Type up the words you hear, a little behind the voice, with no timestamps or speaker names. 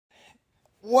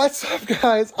What's up,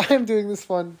 guys? I'm doing this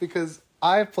one because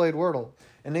I've played Wordle,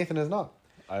 and Nathan has not.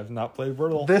 I've not played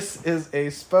Wordle. This is a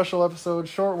special episode,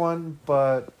 short one,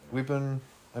 but I've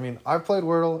played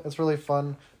Wordle. It's really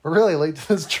fun. We're really late to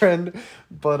this trend,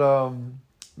 but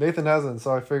Nathan hasn't,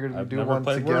 so I figured we'd do one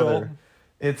together. Wordle.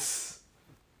 It's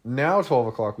now 12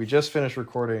 o'clock. We just finished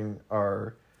recording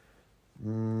our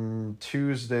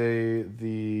Tuesday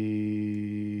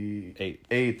the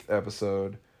 8th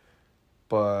episode,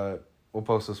 but we'll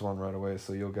post this one right away,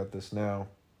 so you'll get this now.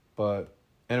 But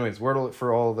anyways, Wordle,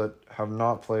 for all that have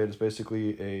not played, is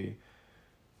basically a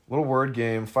little word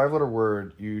game, 5-letter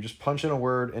word. You just punch in a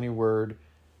word, any word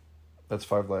that's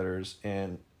 5 letters,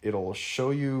 and it'll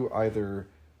show you either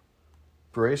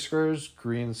gray squares,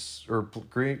 gray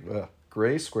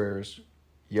squares,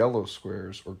 yellow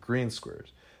squares, or green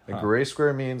squares. A gray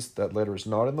square means that letter is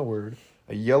not in the word.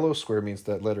 A yellow square means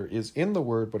that letter is in the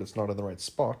word, but it's not in the right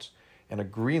spot. And a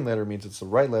green letter means it's the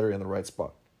right letter in the right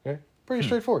spot. Okay? Pretty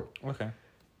straightforward. Okay.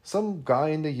 Some guy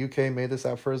in the UK made this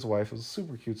app for his wife. It was a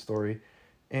super cute story.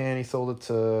 And he sold it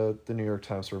to the New York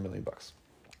Times for $1 million.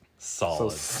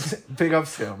 Solid. So, big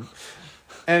ups to him.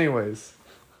 Anyways,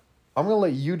 I'm going to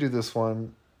let you do this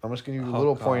one. I'm just going to give you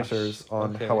little pointers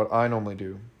on what I normally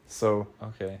do. So,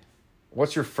 okay.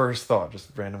 What's your first thought? Just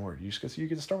a random word. You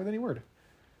get to start with any word.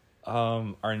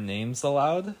 Are names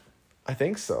allowed? I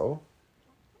think so.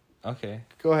 Okay.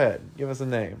 Go ahead. Give us a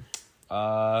name.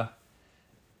 Aaron.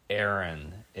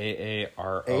 Aaron.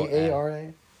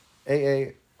 A-A-R-A?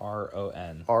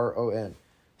 A-A-R-O-N. R-O-N.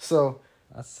 So,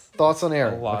 That's thoughts on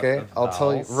Aaron, okay? I'll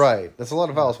tell you. Vowels. Right. That's a lot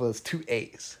of vowels, but it's 2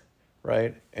 A's,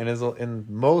 right? And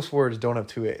most words don't have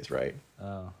 2 A's, right?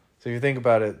 Oh. So if you think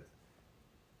about it,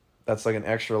 that's like an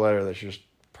extra letter that you're just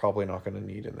probably not going to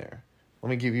need in there. Let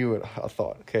me give you a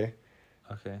thought, okay?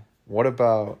 Okay. What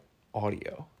about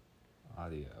audio?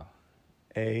 Audio.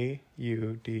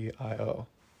 A-U-D-I-O.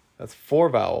 That's 4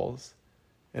 vowels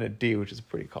and a D, which is a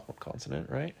pretty common consonant,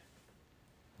 right?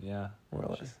 Yeah. More or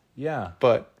less. Yeah.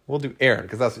 But we'll do Aaron,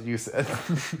 because that's what you said.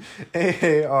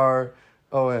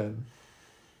 A-A-R-O-N.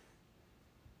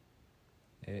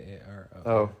 A-A-R-O-N.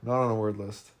 Oh, not on a word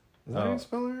list. Is that how you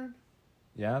spell Aaron?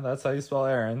 Yeah, that's how you spell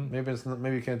Aaron.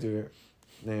 Maybe you can't do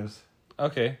names.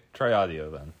 Okay, try audio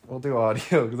then. We'll do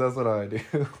audio, because that's what I do.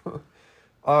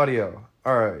 Audio.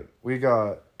 All right. We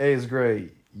got A is gray,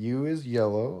 U is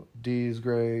yellow, D is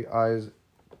gray, I is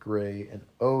gray, and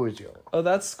O is yellow. Oh,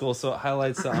 that's cool. So it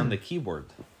highlights it on the keyboard.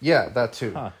 Yeah, that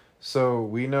too. Huh. So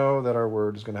we know that our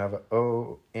word is going to have an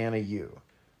O and a U.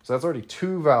 So that's already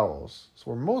 2 vowels. So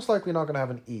we're most likely not going to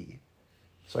have an E.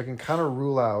 So I can kind of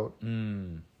rule out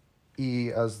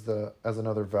E as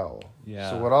another vowel.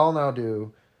 Yeah. So what I'll now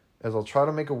do is I'll try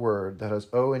to make a word that has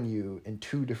O and U in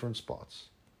 2 different spots.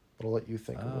 But I'll let you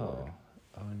think of a word.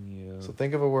 O and U. So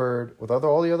think of a word with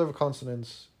all the other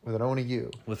consonants with an O and a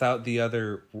U. Without the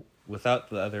other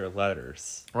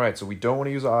letters. Right, so we don't want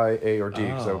to use I, A, or D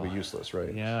because that would be useless,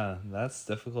 right? Yeah, that's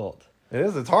difficult. It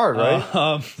is, it's hard, right?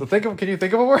 So can you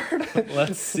think of a word?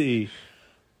 Let's see.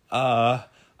 I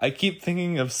keep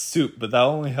thinking of soup, but that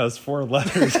only has 4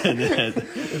 letters in it.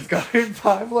 It's got to be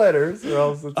 5 letters or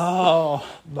else it's not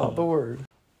the word.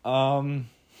 O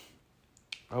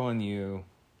and U.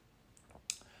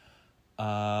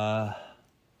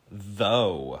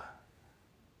 Though.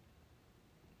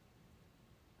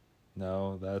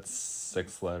 No, that's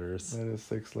 6 letters. That is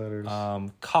 6 letters.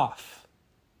 Cough.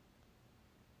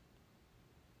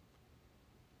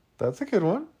 That's a good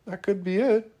one. That could be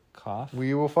it. Cough.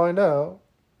 We will find out.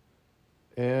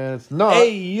 And it's not.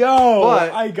 Hey, yo!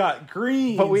 I got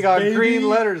green. But we got baby. green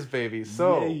letters, baby.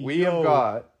 So Yeah, we have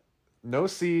got no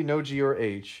C, no G, or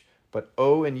H, but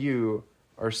O and U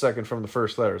are second from the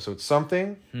first letter. So it's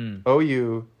something,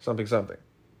 O-U, something, something.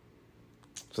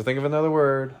 So think of another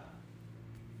word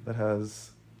that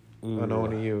has an O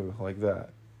and a U like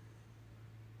that.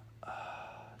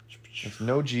 It's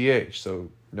no GH,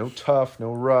 so no tough,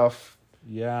 no rough.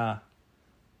 Yeah.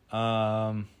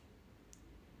 Dang.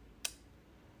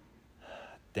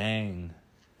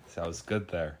 That was good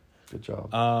there. Good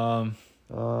job. Um,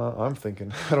 I'm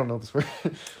thinking. I don't know this word.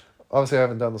 Obviously, I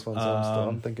haven't done this one, so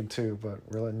I'm thinking too. But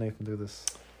we're letting Nathan do this.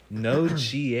 no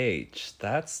GH.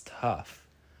 That's tough.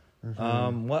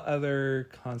 What other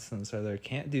consonants are there?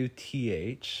 Can't do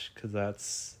TH because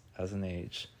that's as an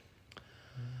H.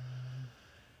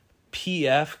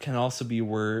 PF can also be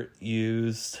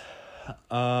used.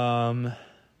 Probably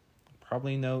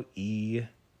no E.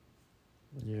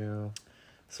 Yeah.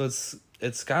 So it's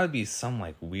got to be some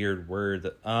like weird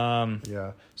word.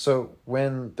 Yeah. So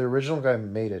when the original guy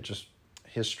made it, just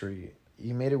history,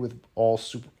 he made it with all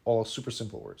super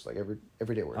simple words, like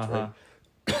everyday words, right?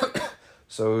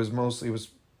 So it was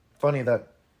funny that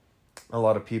a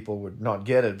lot of people would not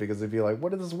get it because they'd be like,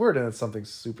 what is this word? And it's something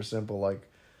super simple like,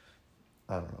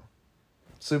 I don't know.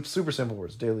 Super simple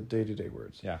words, day-to-day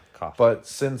words. Yeah, cough. But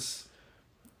since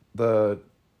the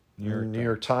New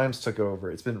York Times took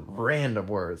over, it's been random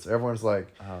words. Everyone's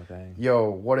like, oh, dang. Yo,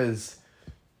 what is...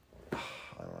 I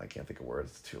don't know, I can't think of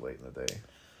words. It's too late in the day.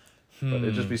 But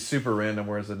it'd just be super random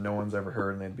words that no one's ever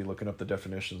heard, and they'd be looking up the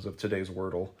definitions of today's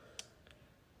Wordle.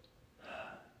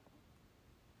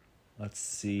 Let's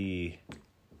see.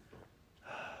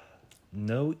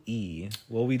 No E.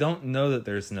 Well, we don't know that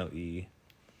there's no E.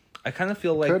 I kind of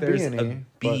feel like Could there's be an a E,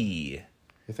 B.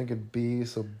 You think it'd be,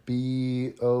 so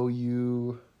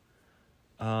B-O-U...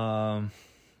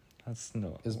 That's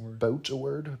no Is word. boat a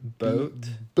word? Boat?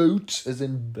 Boat, as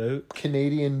in Boat?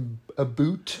 Canadian, a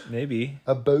boot? Maybe.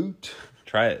 A boat?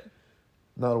 Try it.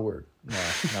 Not a word. No,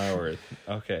 not a word.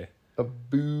 Okay. A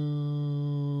booer?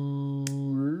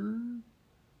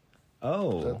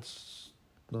 Oh. That's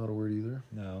not a word either.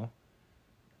 No.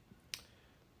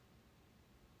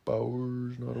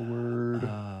 Bower's not a word.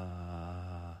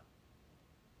 Ah.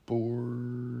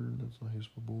 Born. That's not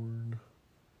useful. Born.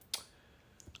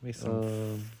 Maybe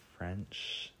some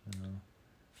French. No.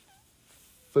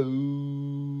 Foley.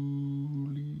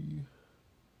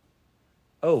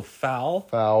 Oh, foul.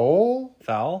 Foul.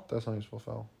 Foul. That's not useful.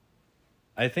 Foul.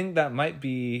 I think that might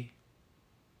be.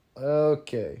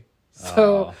 Okay.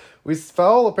 So we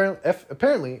foul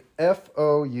apparently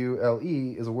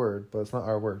F-O-U-L-E is a word, but it's not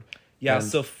our word. Yeah.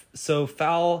 And So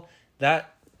foul.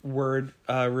 That word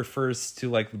refers to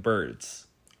like the birds.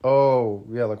 oh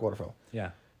yeah, like waterfowl.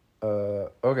 Yeah.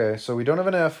 Okay, so we don't have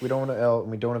an F, we don't have an L,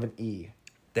 and we don't have an E.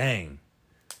 Dang.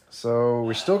 So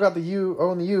we still got the U,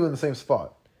 O, and the U in the same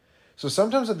spot. So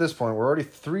sometimes at this point, we're already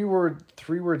three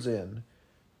words in.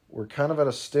 We're kind of at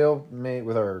a stalemate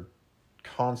with our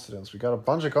consonants. We got a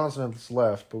bunch of consonants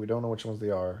left, but we don't know which ones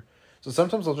they are. So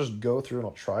sometimes I'll just go through and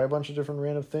I'll try a bunch of different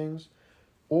random things.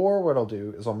 Or what I'll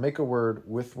do is I'll make a word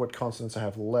with what consonants I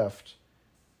have left,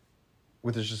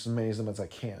 with just as many of them as I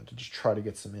can, to just try to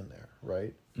get some in there,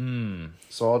 right?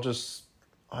 So I'll just,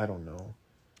 I don't know,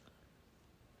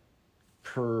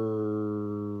 PR,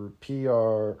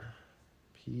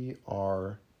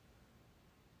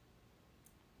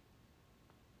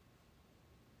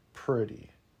 pretty.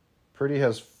 Pretty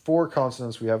has 4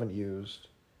 consonants we haven't used,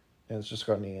 and it's just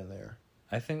got an E in there.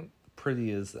 I think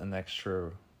pretty is an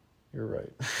extra. You're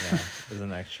right. Yeah, is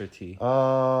an extra T.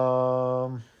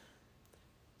 Let's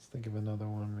think of another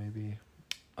one, maybe.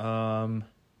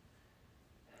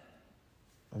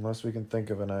 Unless we can think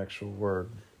of an actual word.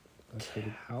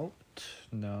 Tout?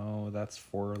 No, that's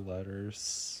 4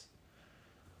 letters.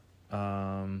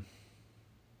 I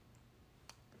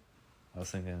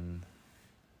was thinking.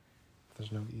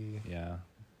 There's no E. Yeah.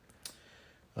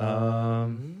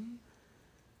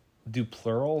 Do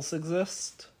plurals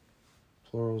exist?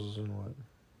 Plurals is in what?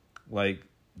 Like,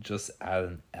 just add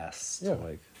an S to Yeah.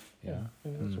 like, yeah.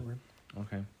 Yeah, that's a word.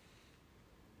 Okay.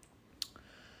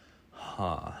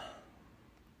 Huh.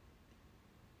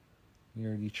 We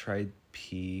already tried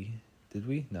P. Did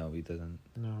we? No, we didn't.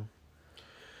 No.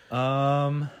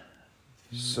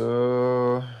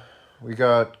 So we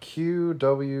got Q,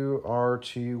 W, R,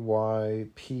 T, Y,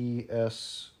 P,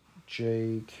 S,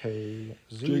 J, K,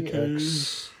 Z,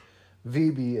 X,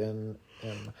 V, B, and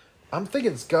M. I'm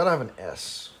thinking it's gotta have an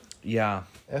S. Yeah.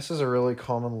 S is a really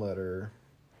common letter.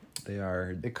 They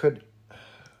are. It could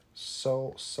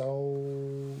ST.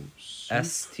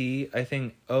 I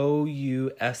think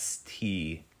OUST.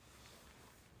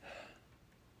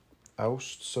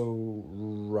 Oust, so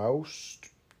roust,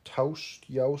 toast,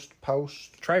 youst,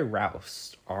 poust. Try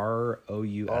roust.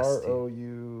 ROUST.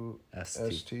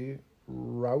 ROUST.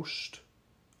 Roust.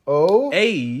 O.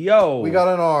 Hey, yo. We got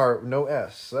an R, no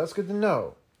S. So that's good to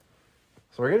know.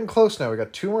 So we're getting close now. We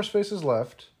got 2 more spaces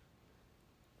left.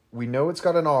 We know it's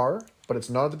got an R, but it's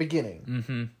not at the beginning.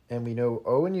 Mm-hmm. And we know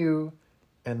O and U,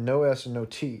 and no S and no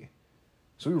T.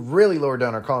 So we really lowered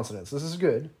down our consonants. This is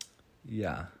good.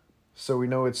 Yeah. So we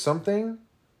know it's something,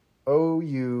 O,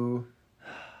 U,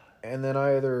 and then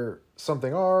either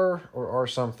something R or R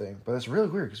something. But that's really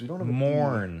weird because we don't have a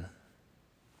Mourn.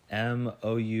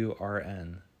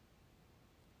 MOURN.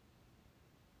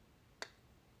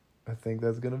 I think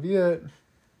that's going to be it.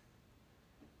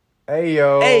 Hey,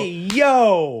 yo. Hey,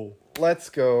 yo. Let's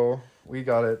go. We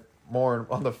got it. Mourn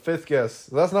on the 5th guess.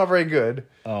 That's not very good.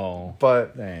 Oh.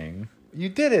 But dang. You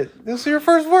did it. This is your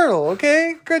first Wordle,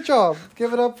 okay? Good job.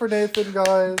 Give it up for Nathan,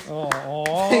 guys.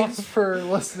 Aww. Thanks for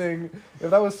listening.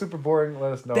 If that was super boring,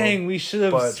 let us know. Dang, we should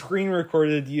have screen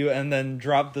recorded you and then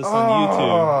dropped this on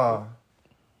YouTube.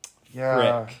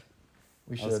 Yeah. Frick.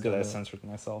 We should That's have good. done I that. censored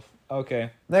myself. Okay.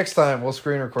 Next time we'll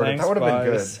screen record Thanks, it. That would have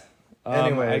been good. guys.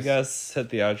 Anyways. I guess hit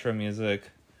the outro music.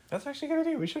 That's actually a good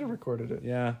idea. We should have recorded it.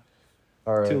 Yeah.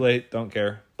 All right. Too late. Don't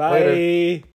care. Bye.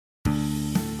 Later.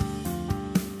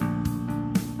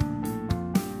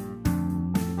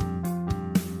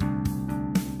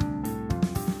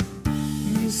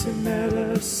 Medicine,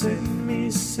 medicine,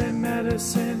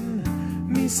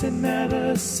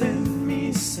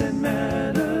 medicine,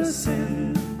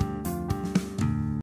 medicine.